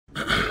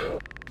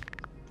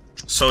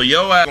So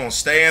yo ass gonna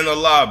stay in the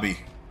lobby.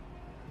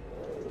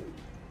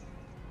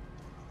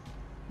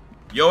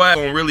 Yo ass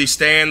gonna really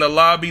stay in the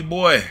lobby,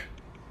 boy.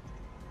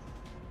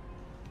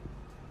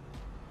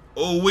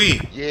 Oh we.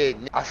 Yeah,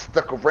 I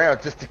stuck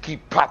around just to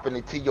keep popping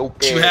it to your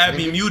bed. You had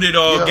me muted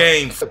all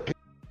game.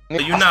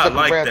 You're not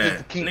like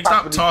that. Nigga,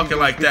 stop talking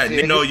like that.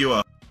 You know you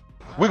are.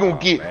 We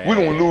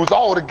gonna lose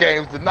all the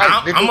games tonight.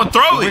 I'm gonna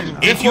throw it.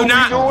 If you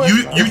not,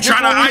 you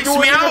trying to ice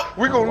me out?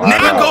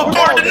 Nigga, go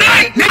part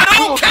tonight. Nigga, I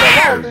don't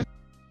care.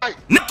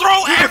 Nigga,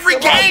 throw every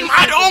game.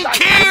 I don't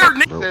care.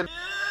 Nigga.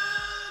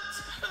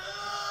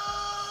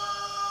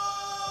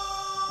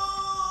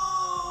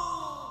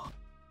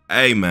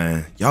 Hey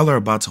man, y'all are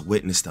about to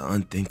witness the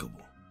unthinkable.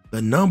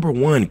 The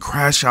 #1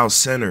 crash out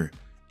center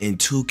in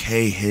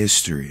 2K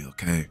history,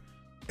 okay?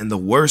 And the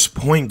worst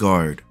point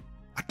guard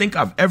I think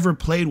I've ever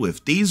played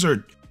with.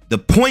 The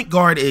point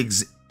guard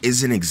is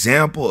an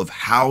example of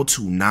how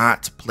to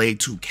not play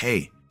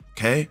 2K,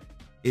 okay?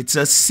 It's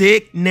a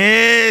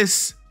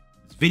sickness.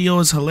 This video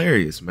is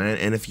hilarious, man.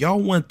 And if y'all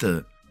want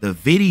the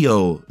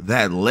video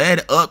that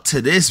led up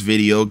to this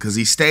video, because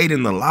he stayed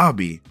in the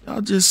lobby, y'all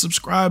just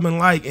subscribe and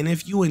like. And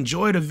if you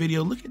enjoy the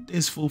video, look at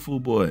this foo-foo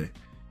boy.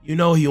 You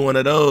know he one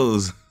of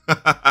those.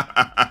 But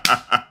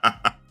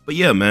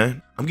yeah,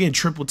 man, I'm getting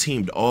triple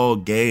teamed all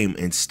game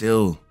and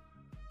still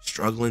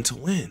struggling to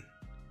win.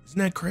 Isn't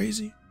that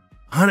crazy?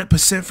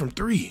 100% from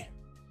 3.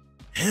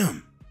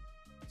 Damn,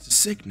 it's a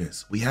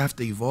sickness. We have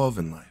to evolve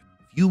in life.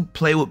 If you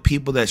play with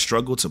people that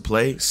struggle to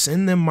play,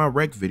 send them my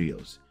rec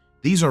videos.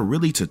 These are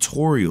really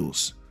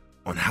tutorials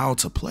on how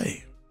to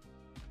play.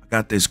 I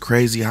got this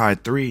crazy high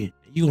 3.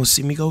 You gonna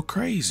see me go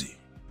crazy.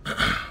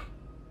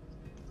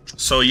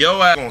 So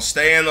yo ass gonna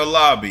stay in the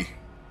lobby.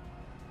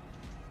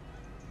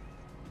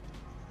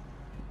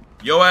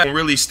 Yo ass gonna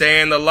really stay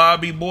in the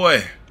lobby,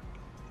 boy.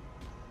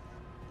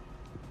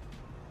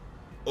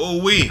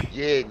 Oh we.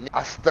 Yeah,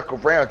 I stuck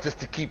around just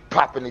to keep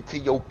popping it to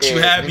your bed. You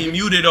had me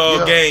muted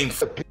all game.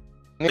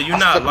 You're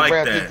not like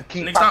that.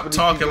 Nigga, stop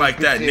talking like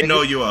that. You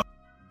know you are.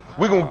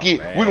 We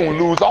gonna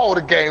lose all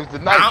the games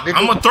tonight.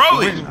 I'm gonna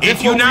throw it.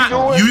 If you not,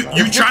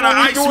 you trying to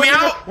ice me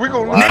out?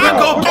 Nigga,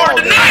 go part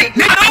tonight.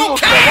 Nigga, I don't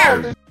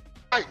care.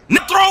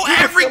 Nigga, throw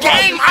every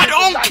game. I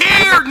don't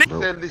care.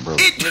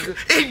 Nigga.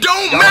 It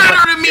don't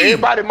matter to me.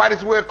 Everybody might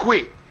as well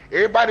quit.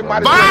 Everybody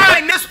might as well.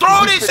 Fine, let's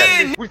throw this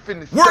in.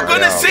 We're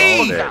gonna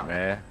see.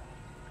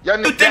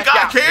 You think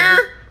I care?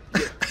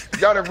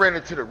 Y'all done ran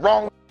into the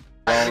wrong.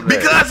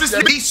 Because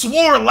he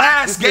swore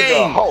last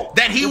game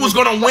that he was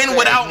gonna win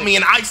without me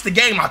and ice the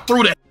game. I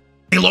threw that.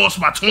 He lost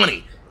by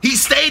 20. He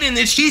stayed in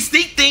this. He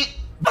think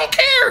don't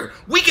care.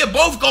 We can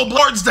both go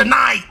boards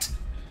tonight.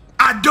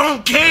 I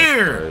don't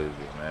care. Crazy,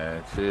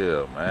 man.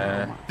 Chill,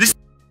 man. This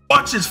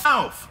watch his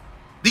mouth.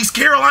 These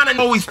Carolina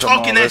always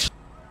talking that.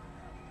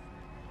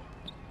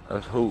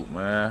 Let's hoop,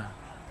 man.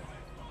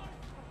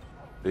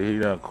 He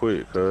done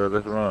quit, cuz.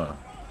 Let's run.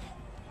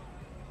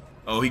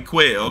 Oh, he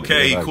quit.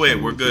 Okay, he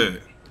quit. We're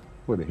good.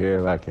 What the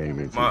hell I came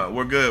into?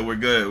 We're good.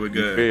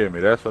 You feel me?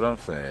 That's what I'm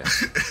saying.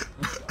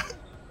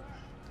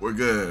 We're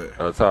good.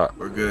 Up top.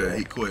 We're good.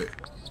 He quit.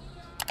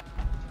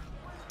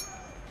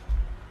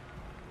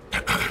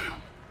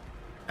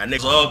 That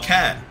nigga's all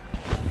cat.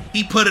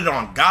 He put it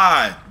on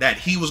God that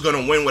he was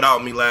gonna win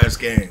without me last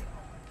game.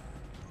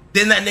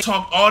 Then that nigga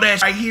talked all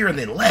that right here and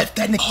then left.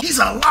 That nigga, he's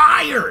a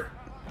liar.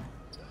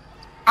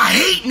 I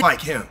hate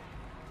like him.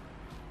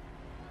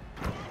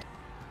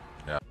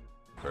 Yeah,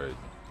 crazy.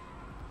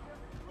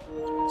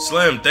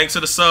 Slim, thanks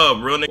for the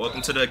sub, real nigga.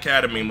 Welcome to the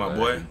academy, my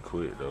boy. He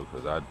quit though,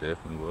 cause I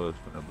definitely was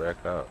finna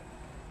back out.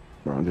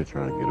 Bro, I'm just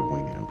trying to get a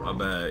win in, bro. My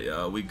bad,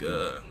 y'all. We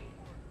good.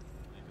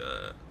 We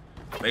good.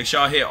 Make sure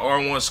I hit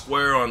R1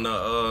 square on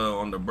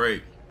the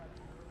break.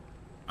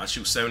 I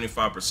shoot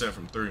 75%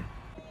 from 3.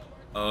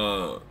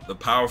 The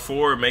power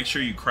forward, make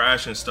sure you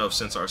crash and stuff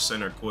since our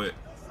center quit.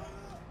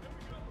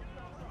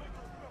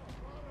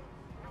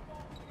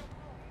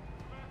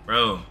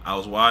 Bro, I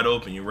was wide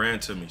open. You ran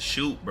to me.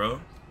 Shoot,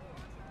 bro.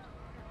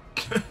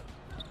 Good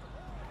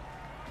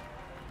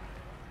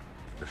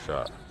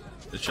shot.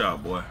 Good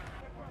shot, boy.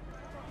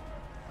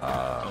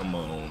 Come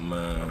on,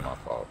 man. Not my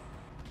fault.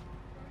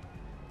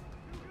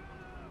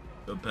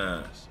 Good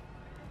pass.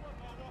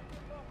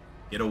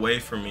 Get away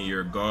from me,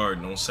 you're a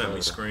guard. Don't set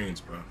me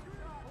screens, bro.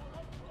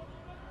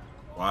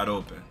 Wide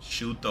open.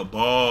 Shoot the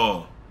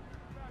ball.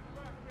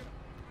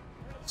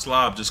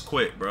 Slob, just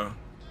quit, bro.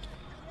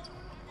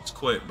 Just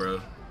quit,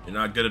 bro. You're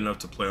not good enough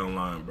to play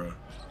online, bro.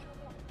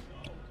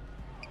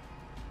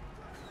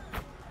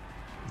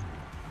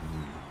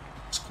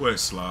 Just quit,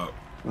 Slob.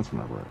 That's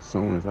my bro. As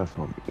soon as I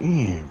saw him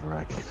in, bro,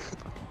 I get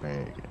fucking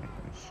bag.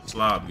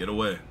 Slob, get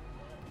away.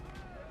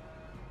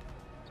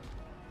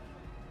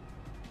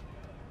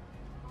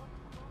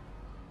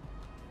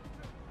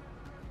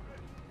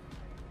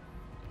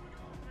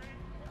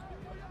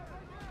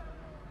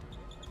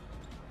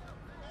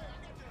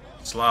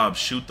 Slob,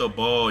 shoot the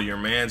ball. Your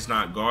man's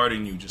not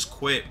guarding you. Just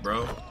quit,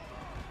 bro.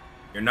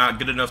 You're not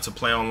good enough to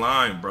play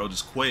online, bro.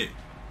 Just quit.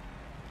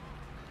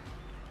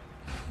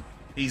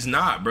 He's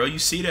not, bro. You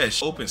see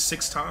that open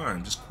 6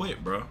 times. Just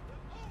quit, bro.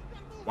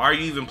 Why are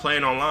you even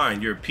playing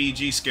online? You're a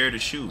PG scared to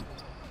shoot.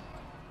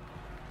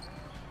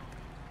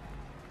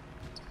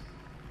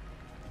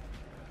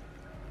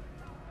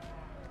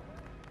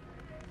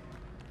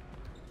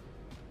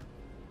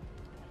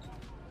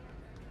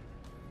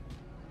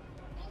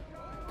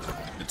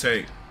 The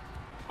take.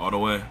 All the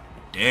way.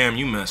 Damn,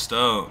 you messed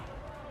up.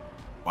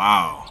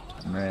 Wow.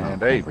 Man,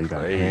 they you gotta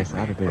played pass me,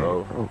 out of there.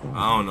 bro.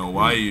 I don't know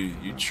why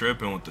you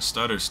tripping with the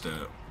stutter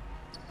step.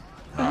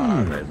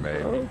 Nah, they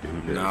made me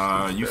do this.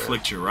 Nah, you flicked.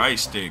 flicked your right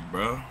stick,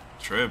 bro.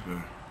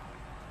 Tripping.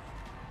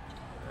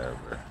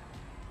 Ever.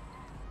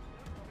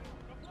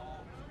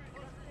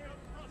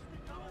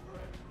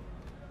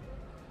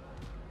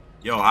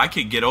 Yo, I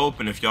could get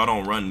open if y'all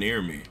don't run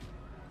near me.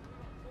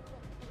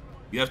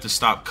 You have to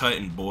stop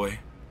cutting, boy.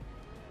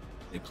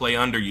 They play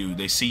under you.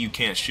 They see you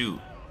can't shoot.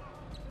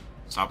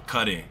 Stop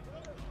cutting.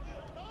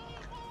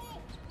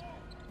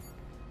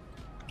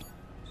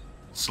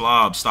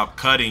 Slob, stop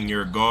cutting.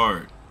 You're a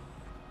guard.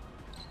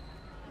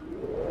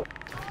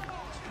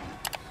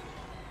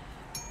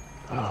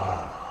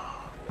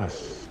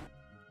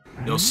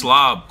 Yo,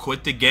 Slob,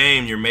 quit the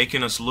game. You're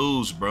making us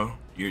lose, bro.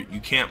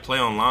 You can't play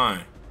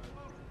online.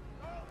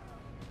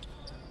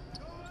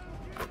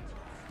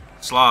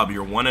 Slob,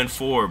 you're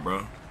 1-4,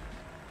 bro.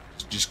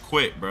 Just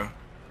quit, bro.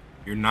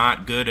 You're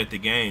not good at the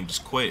game.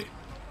 Just quit.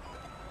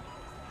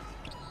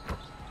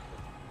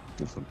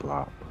 It's a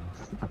block,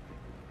 bro.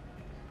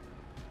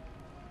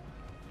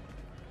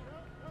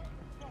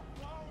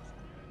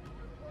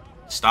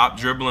 Stop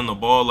dribbling the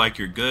ball like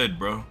you're good,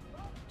 bro.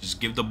 Just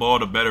give the ball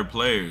to better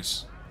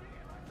players.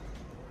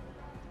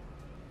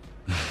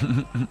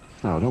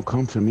 No, don't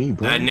come to me,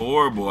 bro. That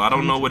horrible. I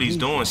don't know what he's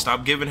doing.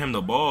 Stop giving him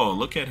the ball.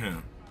 Look at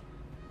him.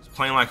 He's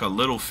playing like a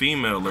little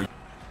female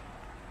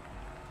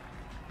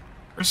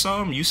or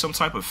something. You some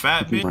type of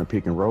fat He bitch. might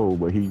pick and roll,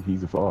 but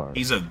he's a guard.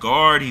 He's a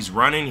guard. He's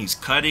running. He's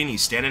cutting.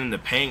 He's standing in the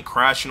paint,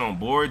 crashing on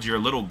boards. You're a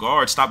little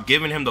guard. Stop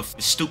giving him the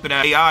stupid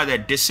AI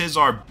that this is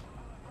our.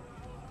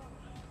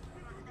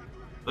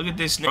 Look at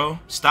this, bro.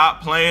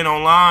 Stop playing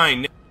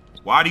online.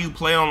 Why do you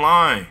play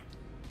online?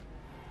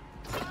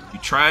 You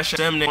trash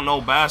them. They don't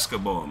know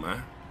basketball,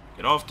 man.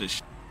 Get off this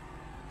shit.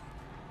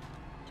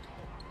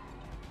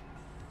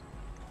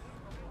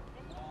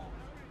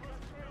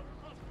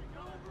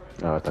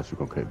 Oh, I thought you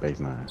were gonna cut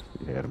baseline.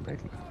 You had him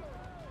baseline.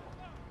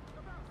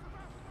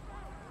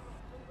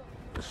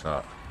 Good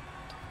shot.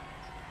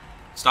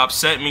 Stop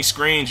setting me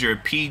screens. You're a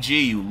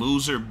PG, you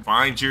loser.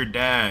 Find your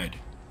dad.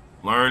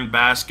 Learn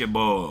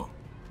basketball.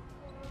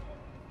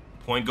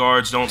 Point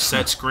guards don't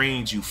set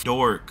screens, you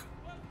dork.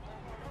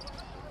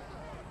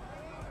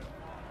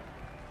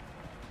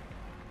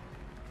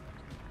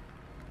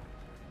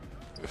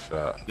 Good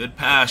shot. Good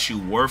pass, you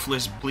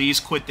worthless. Please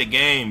quit the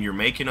game. You're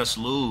making us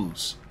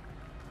lose.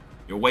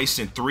 You're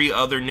wasting 3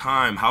 other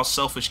time. How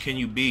selfish can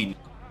you be?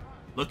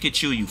 Look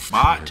at you, you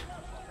bot.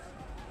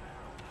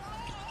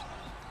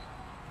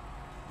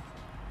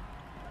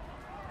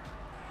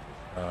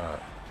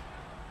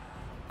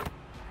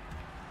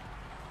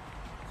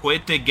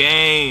 Quit the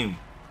game.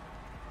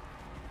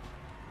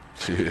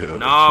 Chill,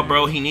 Nah, chill.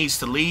 bro, he needs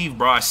to leave,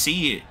 bro. I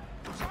see it.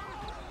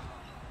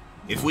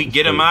 If we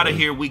get him out of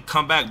here, we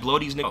come back, blow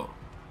these niggas.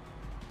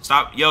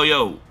 Stop.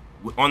 Yo.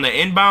 On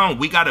the inbound,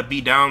 we got to be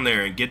down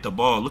there and get the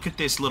ball. Look at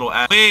this little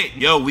ass. Wait,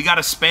 yo, we got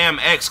to spam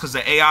X because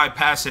the AI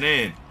pass it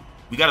in.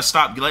 We got to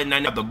stop letting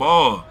that have the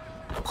ball.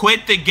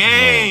 Quit the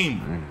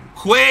game.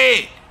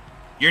 Quit.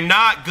 You're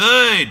not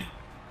good.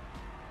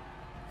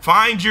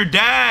 Find your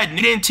dad.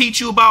 He didn't teach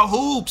you about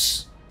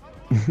hoops.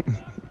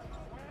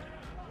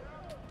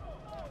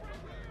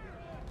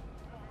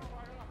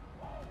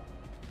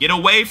 Get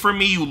away from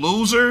me, you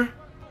loser.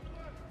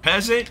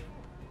 Peasant.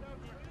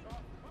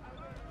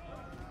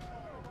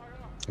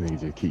 And he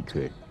just keep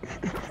cut.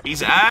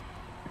 He's at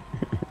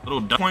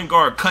little point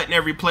guard cutting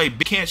every play.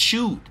 Can't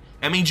shoot.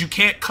 That means you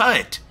can't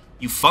cut.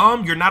 You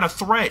fum, you're not a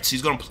threat. So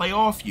he's gonna play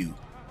off you.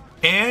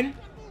 Can?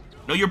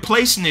 Know your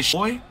place in this,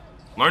 boy.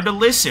 Learn to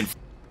listen.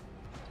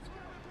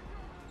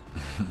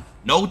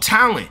 No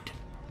talent.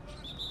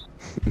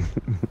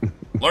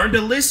 Learn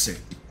to listen.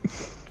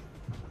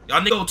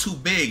 Y'all niggas go too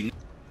big.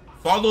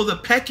 Follow the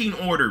pecking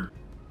order.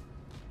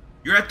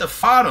 You're at the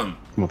bottom.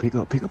 Come on,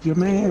 pick up your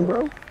man,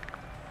 bro.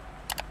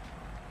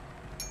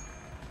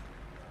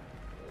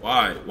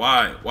 Why?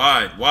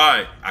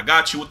 I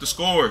got you with the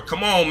score.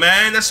 Come on,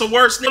 man. That's the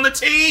worst on the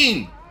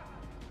team.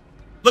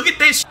 Look at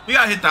this. We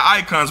gotta hit the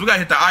icons.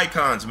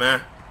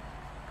 Man.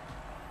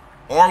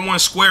 R1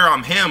 square,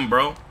 I'm him,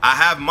 bro. I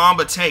have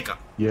Mamba take.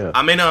 Yeah.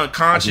 I'm in an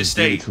unconscious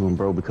Give it state. to him,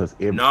 bro, because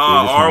every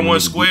Nah, time he R1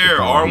 gets the square,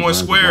 ball, he R1 runs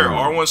square,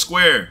 around. R1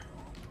 square.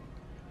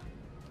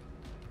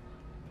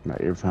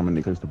 Like every time a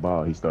nigga gets the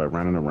ball, he start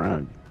running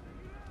around you.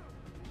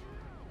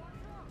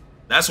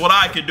 That's what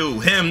I could do.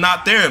 Him,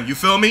 not them. You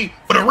feel me?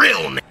 For the real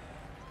nigga.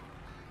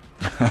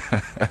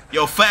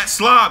 Yo, fat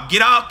slob,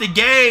 get out the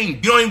game.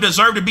 You don't even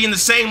deserve to be in the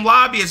same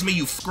lobby as me,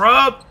 you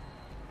scrub.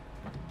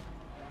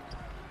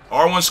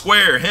 R1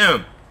 square,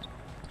 him.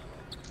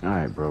 All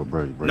right, bro.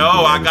 No,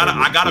 I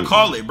gotta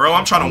call it, bro.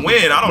 I'm trying to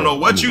win. I don't know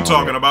what you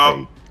talking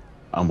about.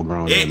 I'm a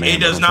grown man. It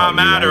does not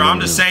matter. I'm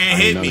just saying,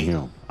 hit me.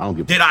 I don't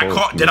give Did I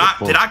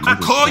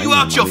call you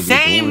out your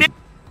name?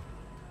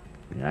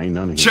 Yeah, I ain't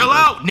none of him. Chill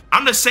out.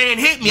 I'm just saying,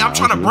 hit me. I'm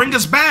trying to bring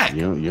us back.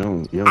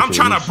 I'm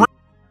trying to bring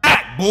us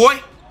back, boy.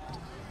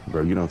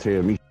 Bro, you don't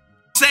tell me.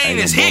 Saying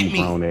is hit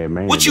me.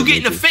 What you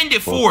getting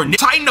offended for?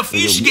 Tighten the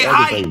you should get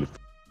height.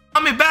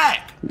 Coming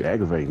back. You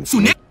aggravating.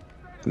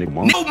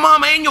 No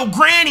mama and your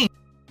granny.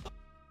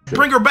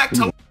 Bring her back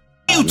to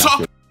you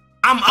talking.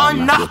 I'm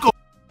unknuckle.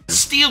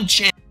 Steel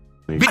chin.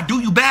 I do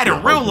you bad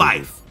in real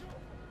life.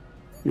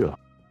 Yeah.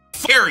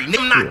 Scary,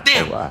 I'm not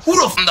them. Who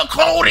the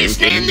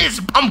coldest in this?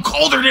 I'm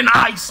colder than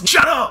ice.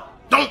 Shut up.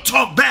 Don't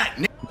talk back,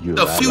 nigga.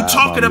 The few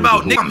talking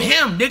about, nigga, I'm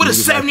him, nigga, with a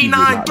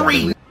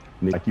 79.3.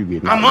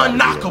 I'm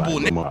unknockable,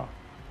 nigga.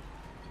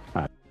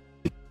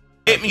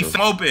 Hit me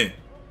from open.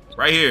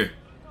 Right here.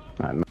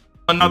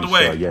 Another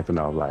way. Yapping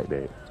off like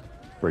that.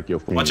 Break your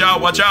phone. Watch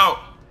out, watch out.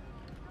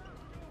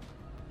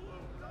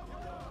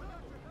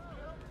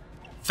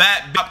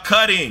 Fat butt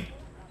cutting.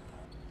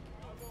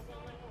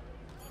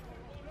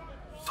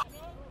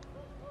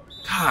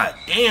 God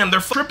damn, they're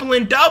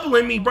tripling,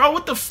 doubling me, bro.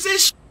 What the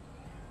fish?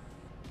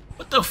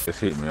 What the f? Just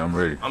hit me, I'm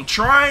ready. I'm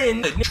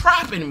trying,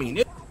 trapping me,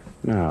 nigga.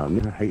 Nah,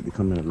 nigga, I hate to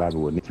come in the lobby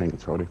with nigga can't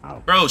control it.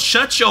 Oh. Bro,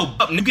 shut your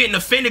up. Nigga getting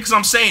offended because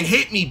I'm saying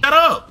hit me. Shut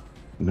up.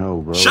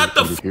 No, bro. Shut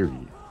the f.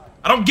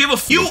 I don't give a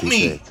f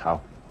me.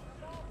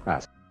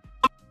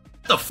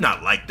 The f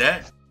not like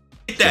that.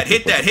 Hit that,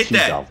 hit that, hit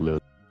that.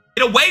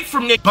 Get away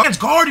from Nick. Man's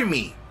guarding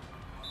me.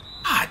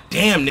 God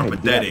damn, Nick,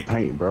 pathetic.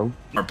 Paint, bro.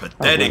 You're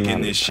pathetic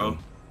in this show.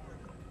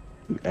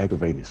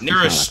 Aggravated.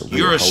 You're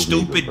a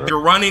stupid. Bro.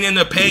 You're running in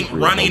the paint,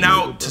 running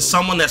out to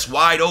someone that's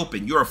wide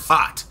open. You're a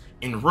thought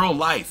in real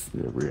life.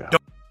 Don't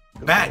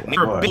back.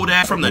 You're a build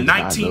ass from the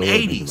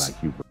 1980s.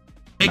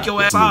 Take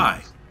your ass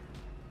high.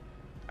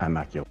 I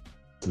knock your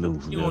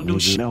loose. You don't do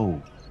shit.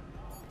 No.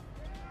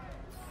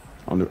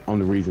 On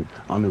the reason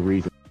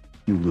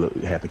you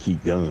have to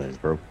keep guns,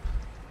 bro.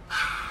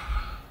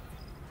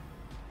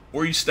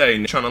 Where you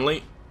staying? Trying to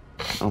link?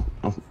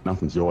 I'm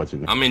from Georgia.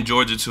 Man. I'm in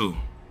Georgia too.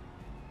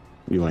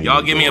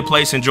 Y'all give me a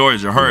place in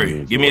Georgia.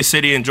 Hurry. Give me a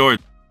city in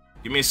Georgia.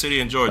 Give me a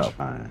city in Georgia.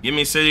 Give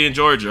me a city in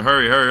Georgia.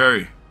 Hurry, hurry,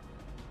 hurry.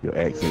 Your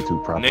accent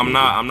too proper. I'm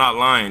not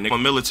lying. I'm a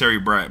military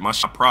brat. My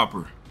shit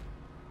proper.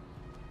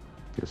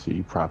 Yeah, see,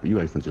 you proper. You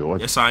ain't from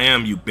Georgia. Yes, I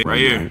am. You bitch. Right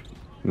here.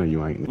 No,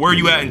 you ain't. Where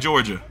you at in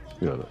Georgia?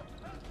 Yeah,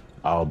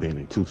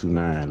 Albany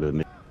 229,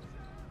 little nigga.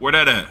 Where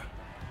that at?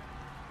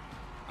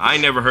 I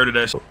ain't never heard of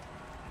that shit.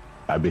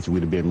 I bet you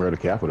we'd have been murder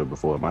capital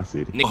before in my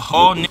city.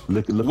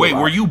 Look, wait,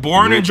 were you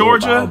born in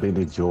Georgia?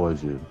 Albany,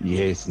 Georgia.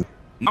 Yes.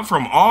 I'm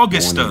from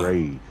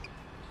Augusta.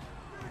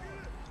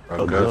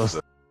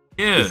 Augusta.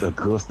 Yeah. It's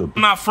Augusta.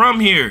 I'm not from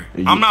here.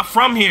 I'm not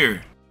from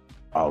here.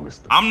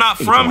 Augusta. I'm not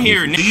from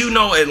here. Do you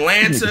know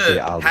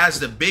Atlanta has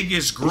the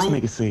biggest group?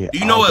 Do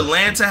you know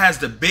Atlanta has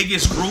the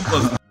biggest group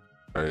of...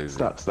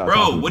 Stop.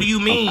 Bro, what do you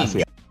mean?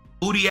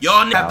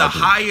 Y'all have the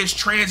highest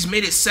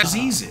transmitted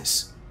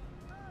diseases.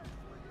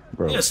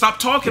 Bro, yeah, stop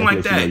talking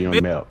like that.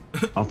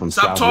 I'm from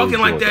stop talking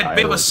like that,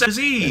 babe. What's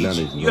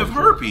disease? You have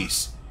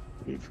herpes.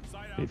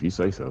 If you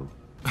say so.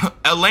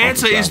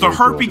 Atlanta is the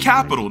herpes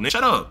capital.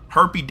 Shut up,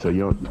 herpes.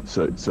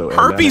 So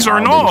herpes or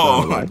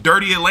no?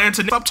 Dirty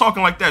Atlanta. Stop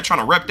talking like that.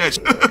 Trying to rep that.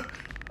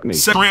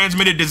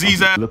 Transmitted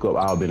disease. Look up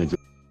Albany.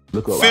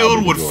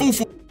 Filled with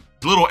foo-foo.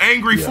 Little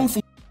angry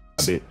foo-foo.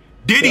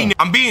 Diddy,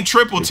 I'm being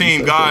triple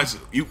teamed, guys.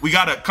 We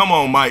gotta come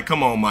on, Mike.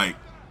 Come on, Mike.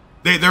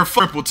 They're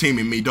triple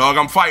teaming me, dog.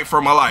 I'm fighting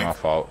for my life. My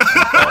fault.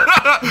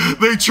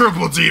 They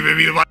triple teaming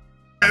me. Like,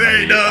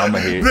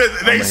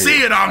 they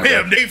see it. I'm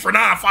him. 8 for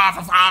 9, 5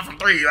 for 5 from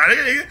 3.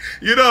 Like,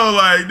 you know,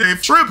 like they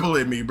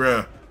tripling me,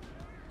 bro.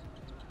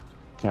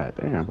 God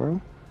damn, bro.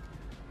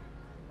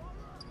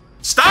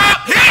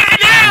 Stop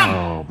hitting him!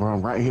 Oh, bro,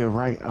 I'm right here,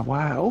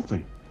 wide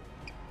open.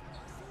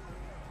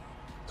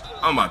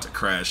 I'm about to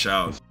crash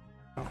out.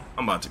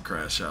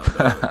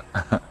 Dog.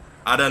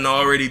 I done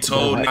already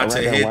told not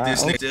to hit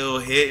this nigga. Still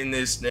hitting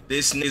this nigga.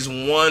 This nigga's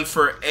 1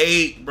 for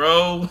 8,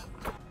 bro.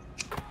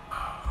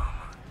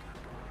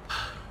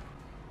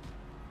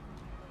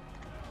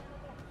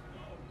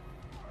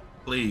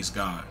 Please,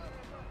 God.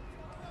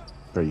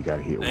 Bro, you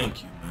gotta hit one.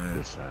 Thank you,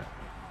 man.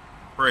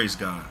 Praise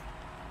God.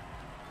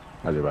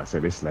 I was about to say,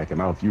 they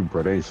slacking off you,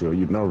 bro. They ain't show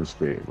you no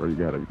respect, bro. You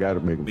gotta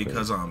make them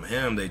because pay. I'm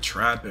him, they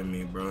trapping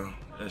me, bro.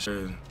 That's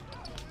shit.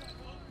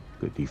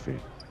 Good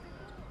defense.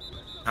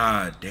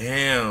 God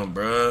damn,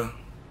 bro.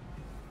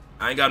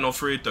 I ain't got no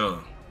free throw.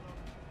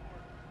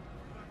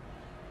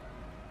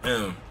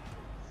 Damn.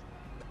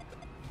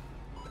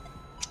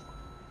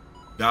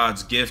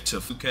 God's gift to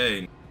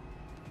 2K.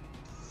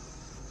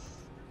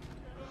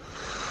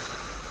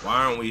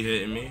 Why aren't we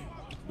hitting me?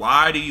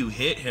 Why do you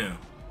hit him?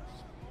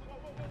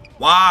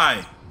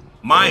 Why?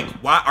 Mike,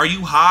 why are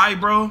you high,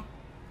 bro?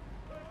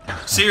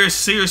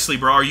 Seriously,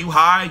 bro, are you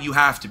high? You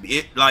have to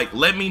be. Like,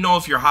 let me know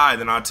if you're high,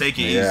 then I'll take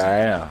it easy. Yeah, I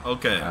am.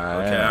 Okay,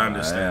 I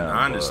understand.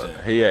 I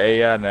understand. He an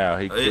AI now.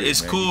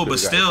 It's cool, but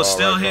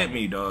still hit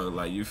me, dog.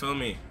 Like, you feel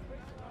me?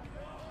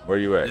 Where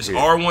you at? It's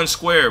R1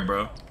 square,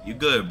 bro. You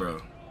good,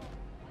 bro.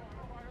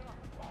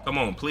 Come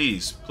on,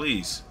 please,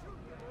 please.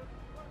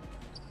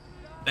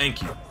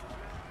 Thank you.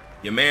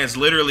 Your man's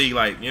literally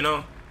like, you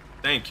know,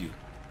 thank you.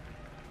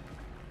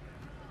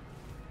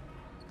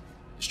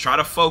 Just try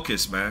to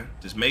focus, man.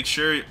 Just make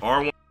sure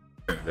R1.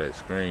 That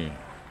screen.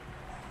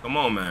 Come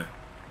on, man.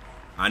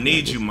 I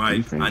need you,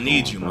 Mike. I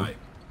need you, Mike.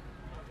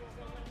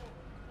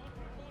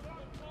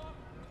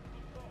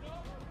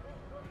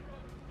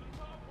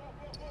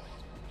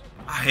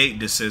 I hate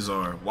this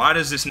Cesar. Why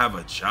does this have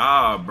a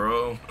job,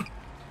 bro?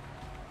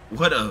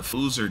 What a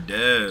loser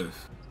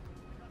dev.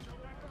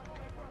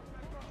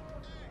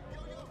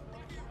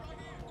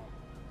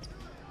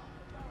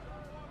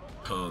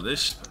 Oh,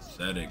 this is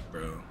pathetic,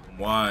 bro.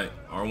 Why?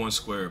 R1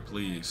 square,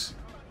 please.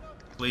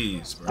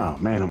 Please, bro. Oh,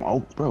 man, I'm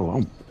open,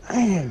 bro.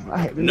 Man, I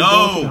had to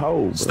no!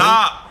 hole,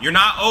 Stop! You're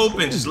not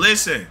open. Just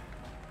listen.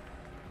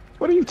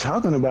 What are you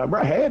talking about,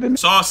 bro? I had it.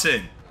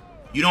 Saucin,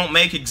 you don't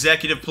make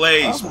executive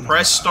plays.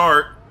 Press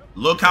start.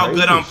 Look how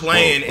good I'm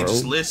playing and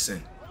just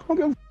listen.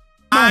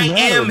 I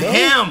am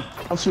him.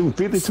 I'm shooting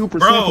 52%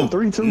 bro, from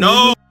 3 2.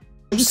 No,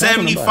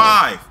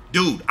 75.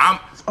 Dude, I'm.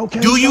 Okay,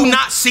 do you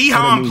not see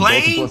how I'm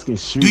playing?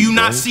 Do you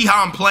not see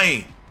how I'm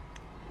playing?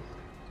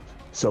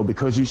 So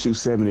because you shoot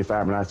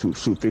 75 and I shoot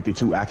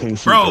 52, I can't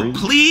shoot. Bro, 3?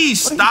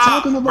 please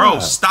stop. Bro,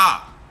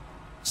 stop.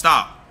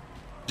 Stop.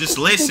 Just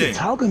listen.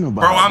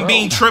 Bro, I'm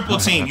being triple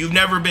teamed. You've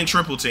never been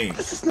triple teamed.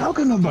 This is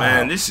talking about.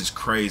 Man, this is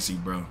crazy,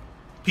 bro.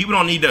 People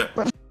don't need to.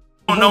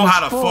 Don't know how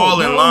to fall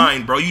in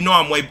line, bro. You know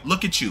I'm way.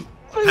 Look at you.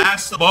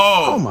 Pass the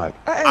ball. Oh my.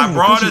 I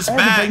brought us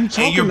back,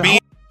 and you're being.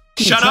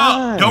 Shut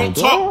up. Don't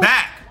talk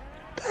back.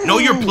 Know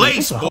your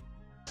place, boy.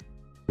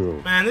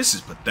 Man, this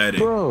is pathetic.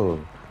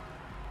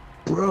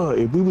 Bro,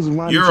 if we was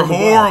around, you're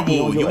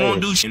horrible. You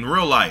won't do shit in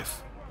real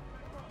life.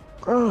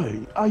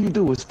 Bro, all you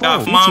do is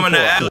got mama in the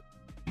alley.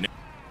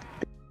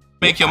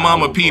 Make your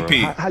mama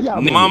pee-pee.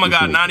 Mama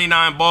got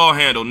 99 ball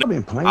handle.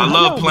 I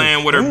love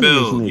playing with her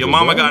build. Your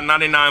mama got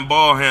 99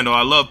 ball handle.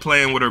 I love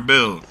playing with her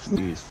build.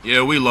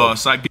 Yeah, we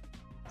lost. I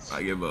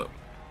give up.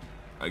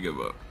 I give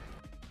up.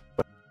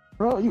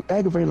 Bro, you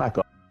aggravate like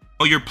a.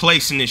 Oh, you're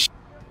placing this.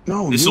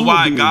 No, this is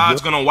why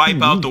God's gonna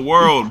wipe out the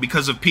world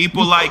because of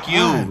people like you.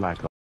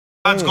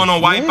 God's gonna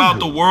wipe out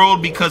the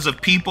world because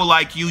of people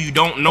like you. You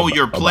don't know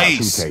your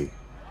place.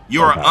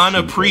 You're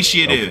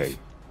unappreciative.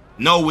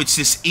 No, it's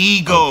this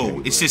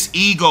ego. It's this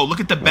ego. Look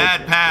at the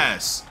bad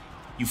pass.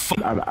 You.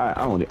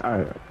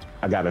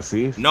 I gotta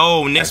see it.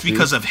 No, that's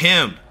because of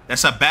him.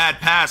 That's a bad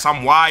pass.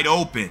 I'm wide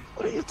open.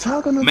 What are you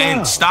talking about?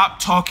 Man, stop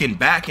talking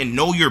back and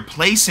know your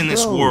place in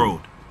this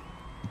world.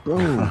 Bro,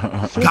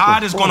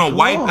 God is gonna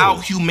wipe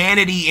out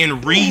humanity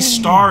and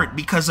restart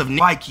because of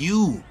like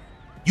you.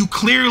 You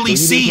clearly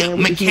see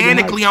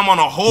mechanically I'm on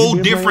a whole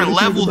different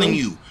level than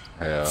you.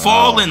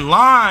 Fall in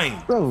line.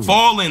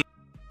 Fall in.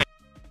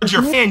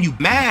 Your fan, you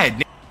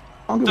mad?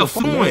 The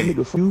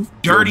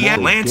fluent, dirty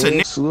Atlanta,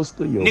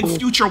 nigga,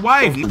 future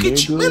wife. Look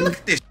at you, man. Look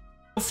at this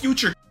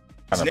future.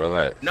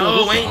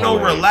 No, ain't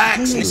no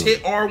relax. It's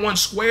hit R1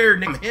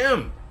 squared. I'm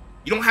him.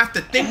 You don't have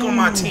to think on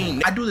my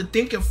team. I do the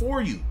thinking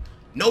for you.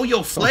 Know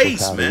your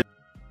place, man.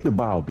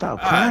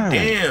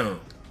 Damn.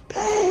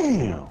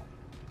 Damn.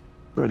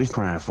 Bro, this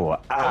crying for an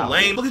hour.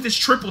 Lame. Look at this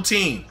triple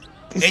team.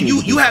 And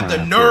you have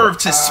the nerve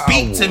to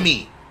speak to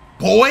me,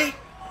 boy.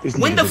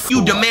 When the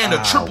few demand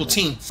a triple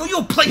team, so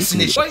your place in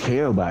this shit.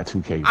 Care about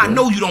 2K, I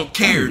know you don't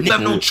care. You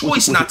have no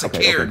choice not to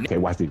care. Okay,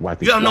 watch this.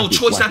 You have no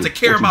choice not to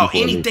care about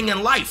anything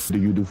in life. Do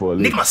you do for a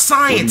living? Nigga, I'm a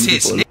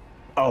scientist, nigga.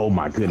 Oh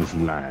my goodness,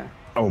 you lying.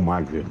 Oh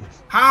my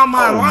goodness. How am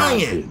I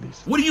lying?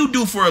 What do you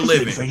do for a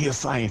living? Say you're a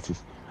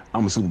scientist.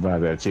 I'm a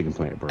supervisor at a chicken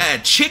plant, bro. At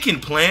a chicken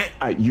plant?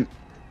 You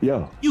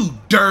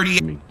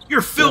dirty.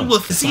 You're filled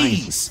with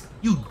disease.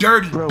 You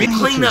dirty big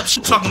clean up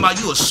shit talking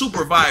about you a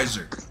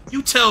supervisor.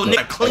 You tell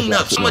nigga clean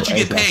up. How much you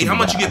get paid? How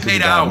much you get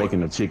paid an hour?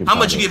 How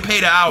much you get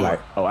paid an hour?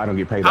 I don't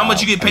get paid. How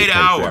much you get paid an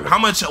hour? How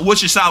much?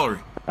 What's your salary?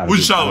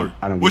 What's your salary?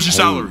 What's your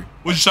salary?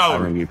 What's your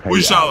salary? What's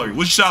your salary?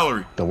 What's your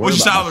salary? What's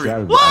your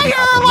salary?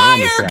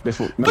 Liar!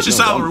 What's your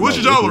salary? What's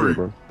your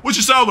salary? What's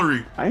your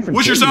salary?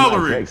 What's your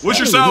salary? What's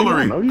your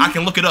salary? I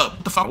can look it up.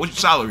 What the fuck? What's your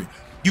salary?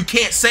 You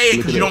can't say it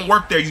because you don't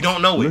work there. You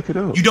don't know it.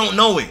 You don't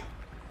know it.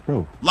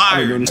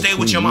 Liar. You stay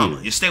with your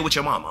mama. You stay with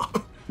your mama.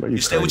 You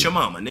stay with your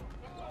mama, nigga.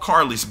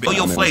 Carlos, bill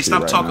your face.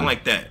 Stop talking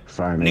like that.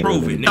 Nigga,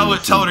 prove it.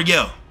 Tell her to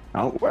yell.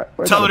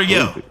 Tell her to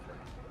yell.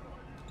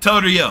 Tell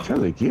her to yell.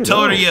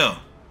 Tell her to yell.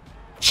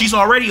 She's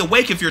already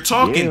awake if you're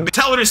talking.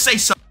 Tell her to say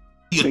something.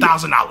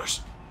 $1,000.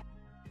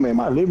 Man,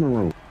 my living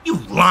room. You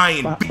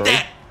lying. Beat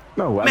that.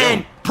 No,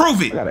 man,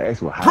 prove it. I gotta ask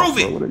prove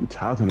it. What are you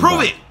talking about?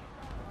 Prove it.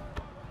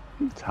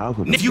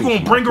 If you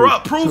gonna bring her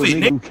up, prove it,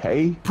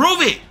 nigga.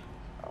 Prove it.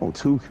 On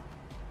 2K.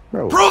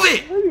 Bro, prove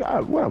it.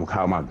 What I'm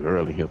calling my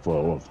girl in here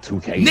for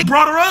 2K. Nick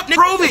brought her up. Nick,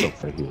 prove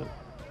it.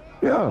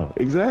 Yeah,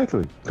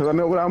 exactly. Because I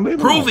know what I'm living.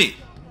 Prove it.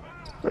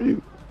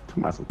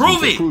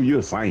 Prove it. Prove you're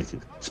a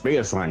scientist.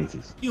 Spell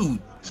scientist.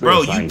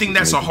 Bro, you think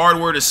that's a hard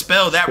word to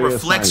spell? That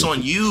reflects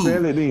on you.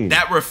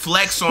 That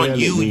reflects on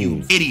you,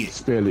 you idiot.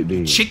 Spell it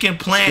then. Chicken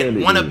plant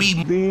wanna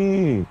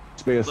be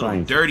spell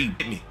scientist.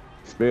 Dirty.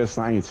 Spell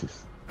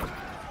scientist.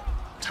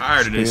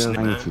 Tired of this,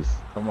 man.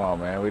 Come on,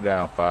 man. We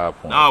down 5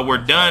 points. No, we're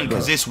done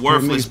because it's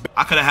worthless.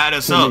 I could have had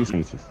us up.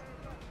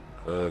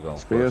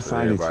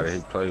 Everybody he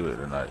play with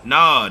tonight.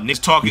 Nah,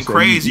 niggas talking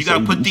crazy. You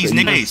gotta put these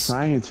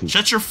niggas.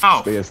 Shut your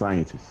mouth. Spare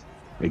scientists.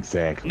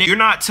 Exactly. Nigga, you're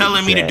not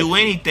telling me to do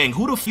anything.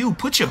 Who the few?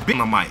 Put your bitch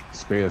on the mic.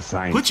 Spare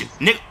scientists. Put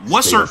your nigga.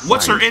 What's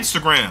her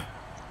Instagram?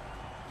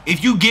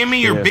 If you give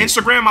me your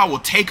Instagram, I will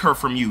take her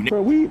from you.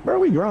 Bro, we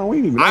grown. We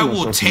ain't even. I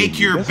will take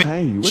your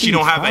bitch. She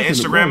don't have an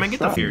Instagram, man. Get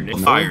the fear,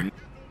 nigga. Fire.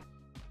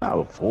 I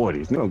was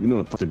 40s. No, you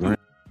know Instagram.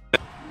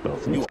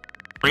 You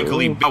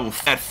wrinkly,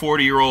 fat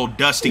 40-year-old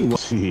Dusty.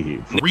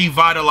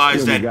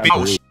 Revitalize that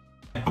bitch.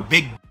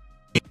 Big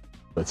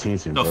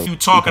attention. The few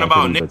talking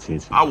about,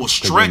 nigga. I will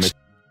stretch.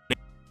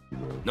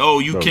 No,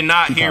 you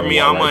cannot hear me.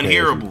 I'm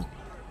unhearable.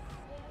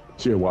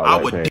 I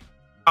would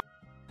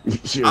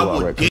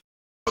give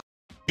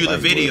you the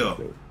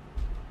video.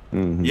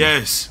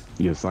 Yes.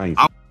 You're saying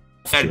that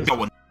bitch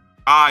with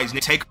eyes,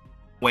 take her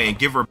away and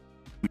give her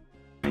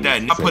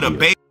that. I put a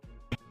baby.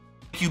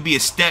 You be a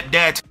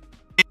stepdad.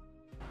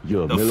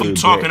 The fuck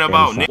talking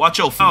about, nigga? Watch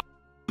your phone.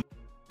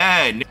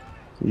 Dad,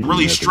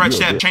 really stretch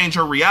that, change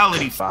her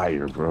reality.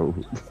 Fire, bro.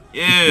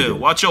 Yeah,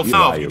 watch your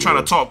mouth. You trying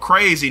to talk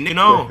crazy, nigga?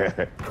 No.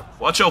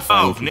 Watch your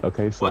mouth, nigga.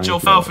 Okay, watch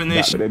your mouth in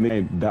this. That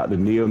name, Dr.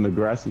 Neil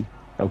Negrassi.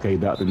 Okay,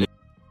 Dr. Neil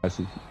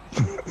Negrassi.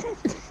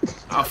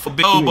 I for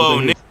Bilbo,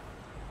 nigga.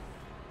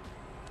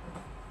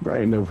 Bro, I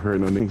ain't never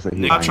heard no nigga say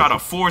he. Nigga, I try to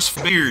force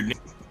beard,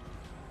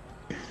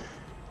 nigga.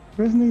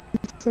 This nigga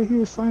say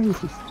he a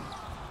scientist.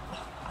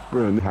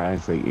 Bro, I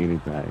ain't say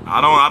anything.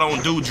 I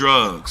don't do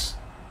drugs.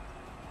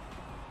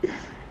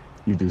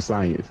 You do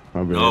science.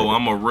 No,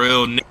 I'm a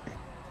real nigga.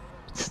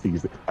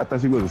 I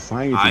thought you was a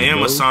scientist. I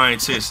am a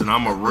scientist, and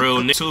I'm a real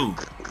nigga too.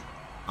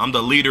 I'm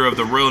the leader of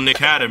the Real Nick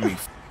Academy.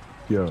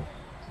 Yo,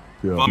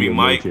 Follow me,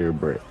 Mike. Military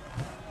brat.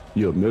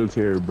 You're a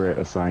military brat,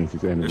 a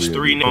scientist, and a There's real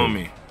 3 nigga. on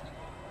me.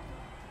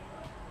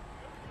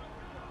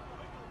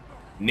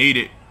 Need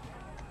it.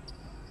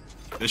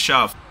 Good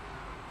shot.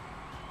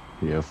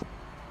 Yeah,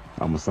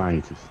 I'm a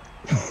scientist.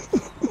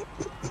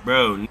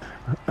 Bro,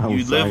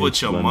 you live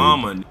with your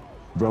mama.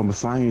 Bro, I'm a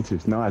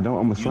scientist. No, I don't.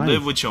 I'm a scientist. You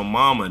live with your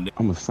mama.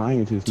 I'm a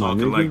scientist, my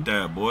talking nigga. like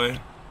that, boy.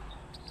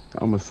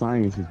 I'm a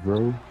scientist,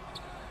 bro.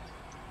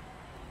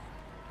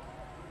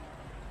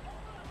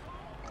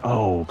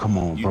 Oh, come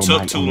on, bro. You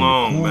took too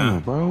long,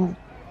 man. Bro.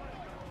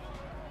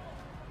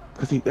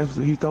 Cause he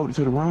throw it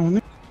to the wrong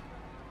nigga.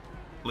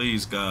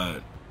 Please,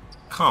 God.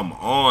 Come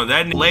on,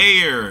 that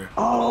layer.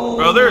 Oh.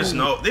 Bro, there's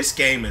no. This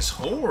game is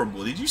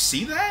horrible. Did you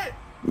see that?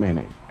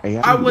 Man,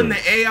 AI. Why wouldn't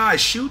the AI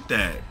shoot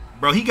that?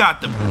 Bro, he got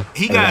the.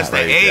 He got the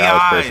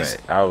AIs.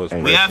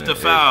 We have to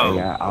foul.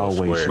 AI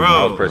always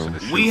bro,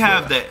 we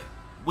have the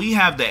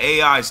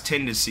AI's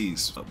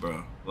tendencies,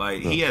 bro.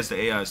 Like he has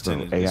the AI's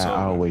tendencies.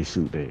 AI always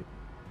shoot that.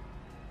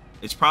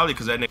 It's probably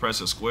because that nigga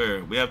press a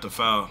square. We have to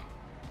foul.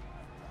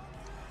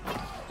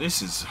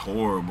 This is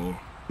horrible.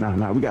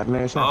 No, we got the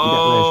last shot.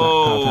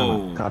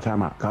 Oh. Call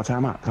timeout. Call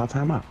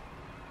timeout.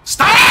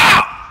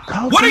 Stop!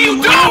 What are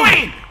you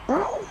doing?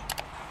 Bro.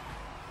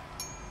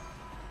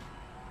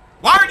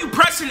 Why are you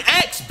pressing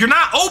X? You're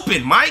not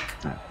open, Mike.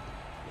 I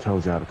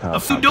told y'all to call.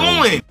 What you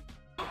doing?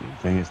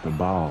 Advance the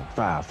ball.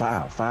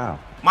 Foul.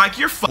 Mike,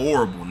 you're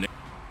horrible, nigga.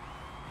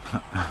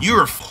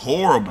 You're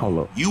horrible. Hold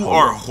up. You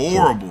are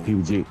horrible. He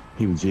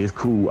was just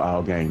cool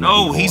all game.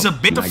 No, he's a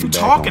bit of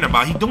talking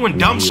about. He's doing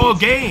dumb shit all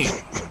game.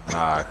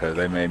 Nah, cause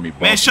they made me.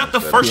 Man, shut the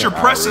first. You're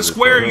pressing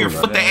square. You're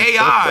foot the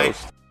AI.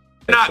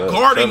 You're not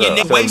guarding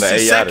it. Wasting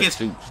seconds.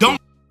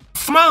 Don't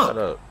f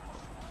up.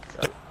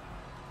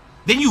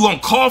 Then you gonna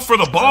call for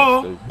the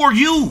ball or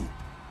you?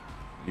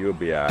 You'll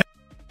be alright.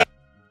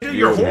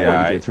 You're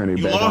horrible.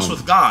 You lost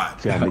with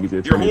God. You're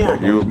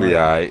horrible. You'll be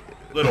alright.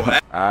 Little.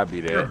 I'll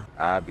be there.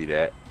 I'll be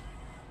that.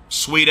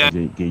 Sweet ass.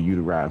 Get you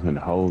to ride him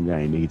the whole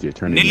game. Nigga just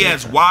turn it. Nigga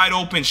has wide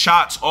open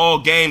shots all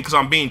game because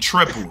I'm being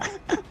tripled.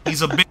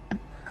 He's a bit.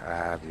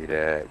 I'll be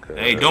that.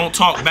 Hey, don't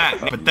talk back.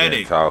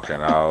 Pathetic. Talking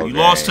all you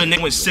lost to a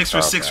nigga with 6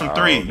 for 6 from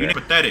 3. You're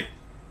pathetic.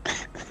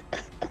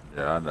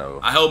 Yeah, I know.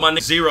 I held my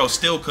nigga 0.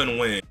 Still couldn't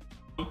win.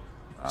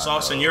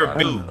 Sauce in your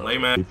dude,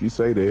 lame man. If you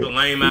say that,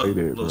 lame out,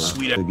 little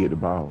sweet ass. To get the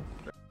ball.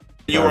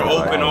 You were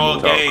open all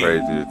game.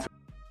 What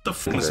the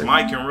fuck is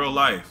Mike in real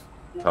life?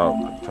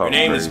 Talk your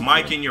name is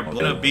Mike and you're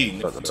blood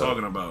beat. What you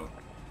talking about?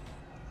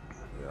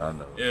 Yeah, I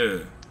know.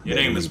 Yeah, your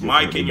name is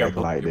Mike and your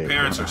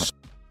parents are.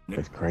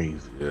 That's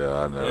crazy.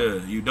 Yeah, I know.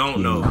 Yeah, you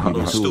don't know.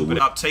 You stupid.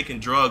 Stop taking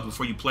drugs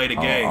before you play the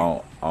game. I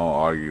don't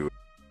argue.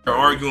 You're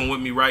arguing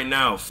with me right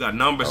now. Got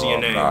numbers in your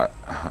name. No,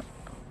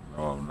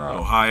 I'm not.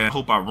 Oh, hi. I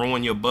hope I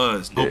ruin your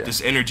buzz. Hope this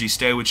energy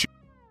stay with you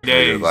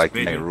days. Like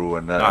you ain't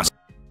ruin nothing.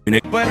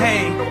 But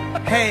hey,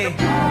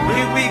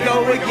 here we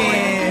go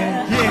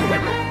again.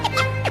 Yeah.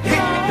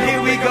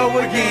 Here we go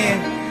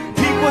again.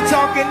 People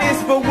talking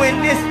this, but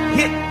when this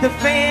hit the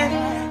fan,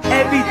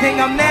 everything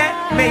I'm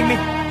at made me.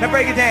 Now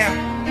break it down.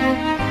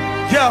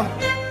 Yo,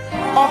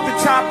 off the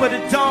top of the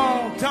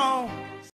dome.